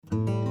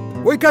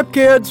Wake up,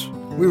 kids!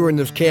 We were in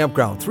this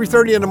campground,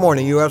 3:30 in the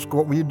morning. You ask,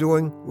 what were you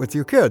doing with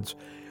your kids?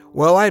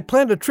 Well, I had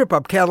planned a trip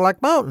up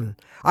Cadillac Mountain.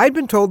 I'd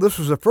been told this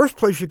was the first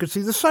place you could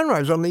see the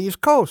sunrise on the East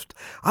Coast.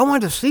 I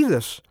wanted to see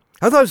this.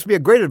 I thought this would be a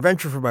great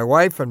adventure for my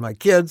wife and my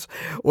kids.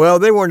 Well,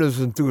 they weren't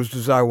as enthused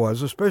as I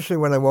was, especially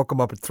when I woke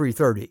them up at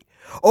 3:30.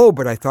 Oh,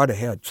 but I thought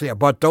ahead. See, I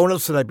bought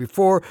donuts the night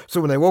before,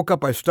 so when they woke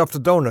up, I stuffed a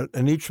donut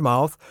in each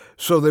mouth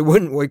so they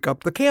wouldn't wake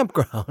up the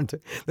campground.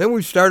 Then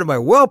we started my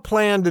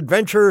well-planned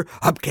adventure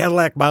up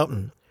Cadillac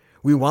Mountain.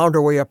 We wound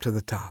our way up to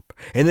the top,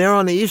 and there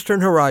on the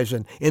eastern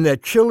horizon, in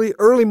that chilly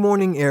early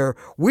morning air,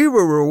 we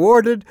were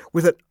rewarded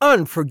with an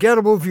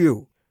unforgettable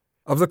view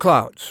of the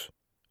clouds.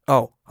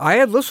 Oh, I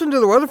had listened to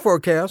the weather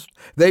forecast.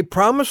 They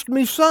promised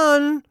me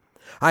sun.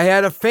 I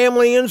had a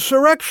family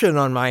insurrection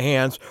on my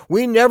hands.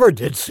 We never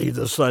did see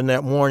the sun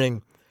that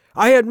morning.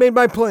 I had made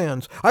my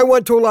plans. I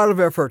went to a lot of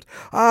effort.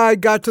 I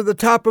got to the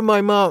top of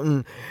my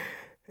mountain,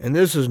 and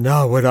this is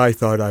not what I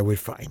thought I would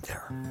find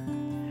there.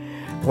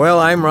 Well,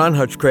 I'm Ron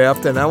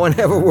Hutchcraft, and I want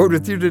to have a word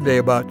with you today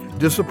about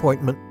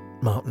Disappointment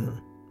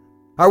Mountain.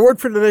 Our word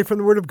for today from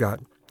the Word of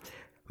God.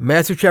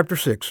 Matthew chapter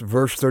 6,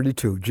 verse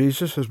 32.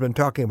 Jesus has been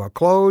talking about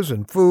clothes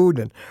and food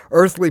and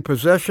earthly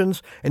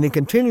possessions, and he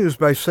continues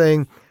by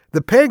saying,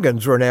 the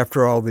pagans run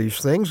after all these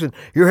things, and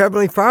your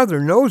heavenly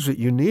Father knows that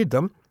you need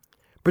them.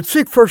 But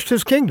seek first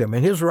his kingdom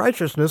and his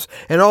righteousness,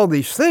 and all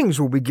these things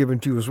will be given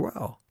to you as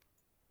well.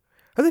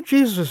 I think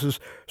Jesus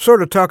is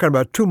sort of talking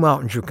about two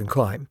mountains you can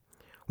climb.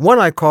 One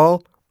I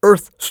call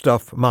Earth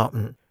Stuff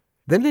Mountain.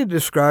 Then he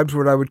describes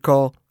what I would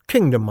call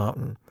Kingdom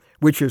Mountain,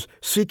 which is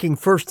seeking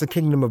first the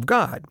kingdom of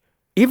God.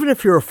 Even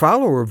if you're a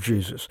follower of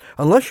Jesus,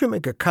 unless you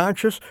make a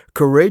conscious,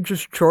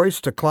 courageous choice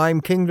to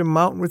climb Kingdom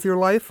Mountain with your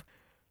life,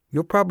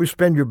 you'll probably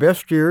spend your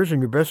best years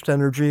and your best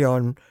energy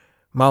on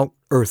Mount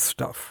Earth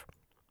Stuff.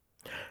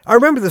 I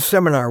remember the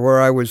seminar where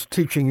I was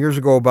teaching years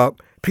ago about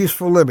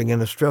peaceful living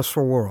in a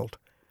stressful world.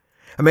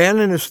 A man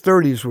in his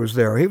 30s was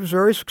there. He was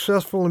very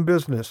successful in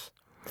business.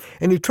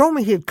 And he told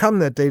me he had come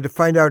that day to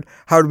find out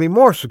how to be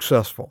more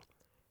successful.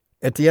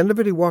 At the end of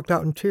it, he walked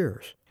out in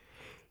tears.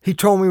 He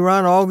told me,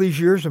 Ron, all these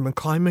years I've been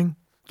climbing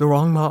the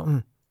wrong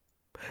mountain,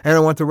 and I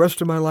want the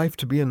rest of my life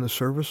to be in the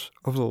service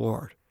of the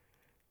Lord.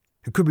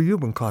 It could be you've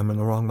been climbing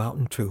the wrong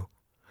mountain too.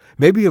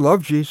 Maybe you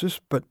love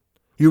Jesus, but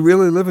you're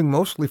really living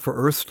mostly for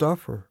earth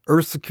stuff or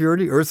earth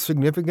security, earth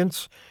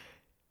significance.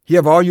 You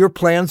have all your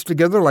plans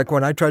together, like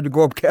when I tried to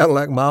go up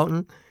Cadillac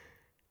Mountain.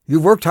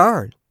 You've worked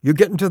hard. You're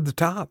getting to the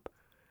top.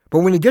 But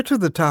when you get to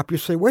the top, you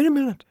say, wait a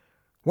minute,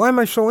 why am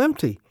I so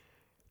empty?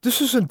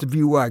 This isn't the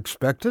view I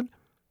expected.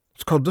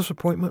 It's called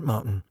Disappointment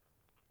Mountain.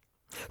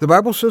 The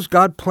Bible says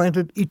God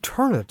planted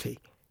eternity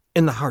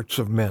in the hearts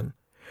of men.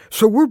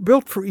 So we're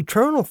built for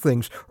eternal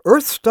things.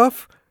 Earth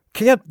stuff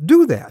can't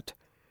do that.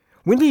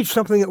 We need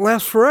something that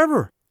lasts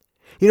forever.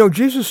 You know,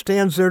 Jesus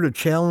stands there to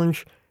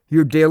challenge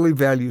your daily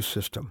value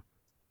system.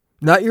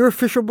 Not your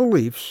official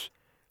beliefs,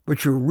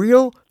 but your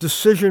real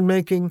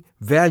decision-making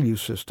value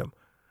system.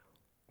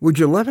 Would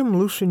you let him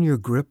loosen your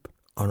grip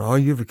on all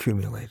you've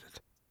accumulated?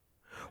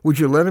 Would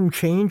you let him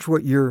change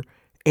what you're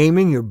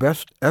aiming your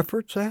best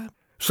efforts at,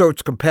 so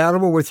it's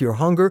compatible with your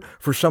hunger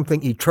for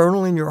something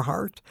eternal in your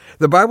heart?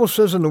 The Bible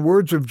says in the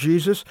words of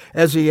Jesus,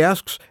 as he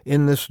asks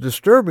in this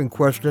disturbing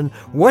question,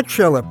 what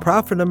shall it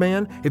profit a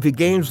man if he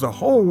gains the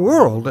whole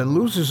world and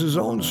loses his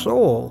own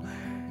soul?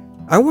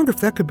 I wonder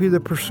if that could be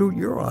the pursuit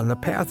you're on, the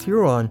path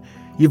you're on.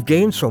 You've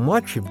gained so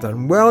much, you've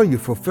done well,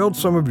 you've fulfilled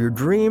some of your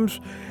dreams,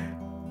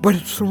 but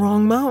it's the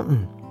wrong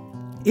mountain.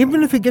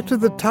 Even if you get to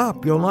the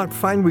top, you'll not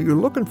find what you're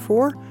looking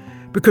for,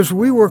 because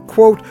we were,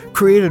 quote,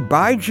 created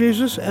by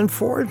Jesus and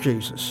for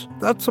Jesus.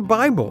 That's the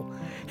Bible.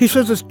 He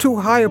says it's too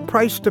high a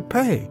price to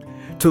pay,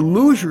 to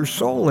lose your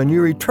soul and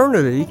your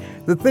eternity,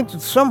 to think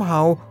that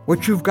somehow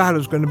what you've got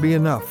is going to be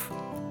enough,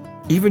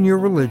 even your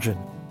religion.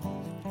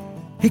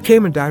 He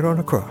came and died on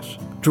a cross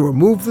to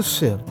remove the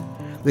sin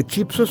that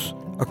keeps us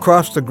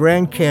across the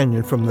Grand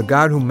Canyon from the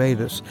God who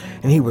made us,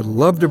 and he would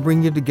love to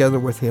bring you together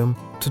with him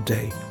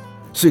today,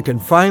 so you can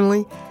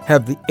finally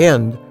have the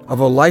end of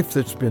a life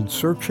that's been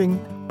searching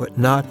but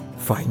not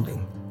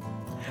finding.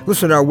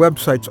 Listen, our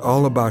website's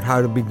all about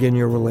how to begin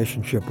your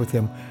relationship with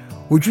him.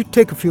 Would you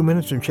take a few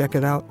minutes and check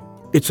it out?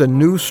 It's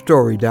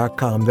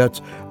anewstory.com. That's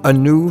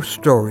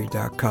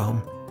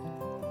anewstory.com.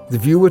 The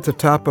view at the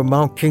top of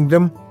Mount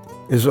Kingdom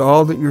is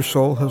all that your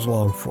soul has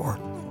longed for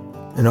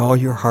and all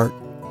your heart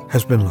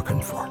has been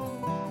looking for.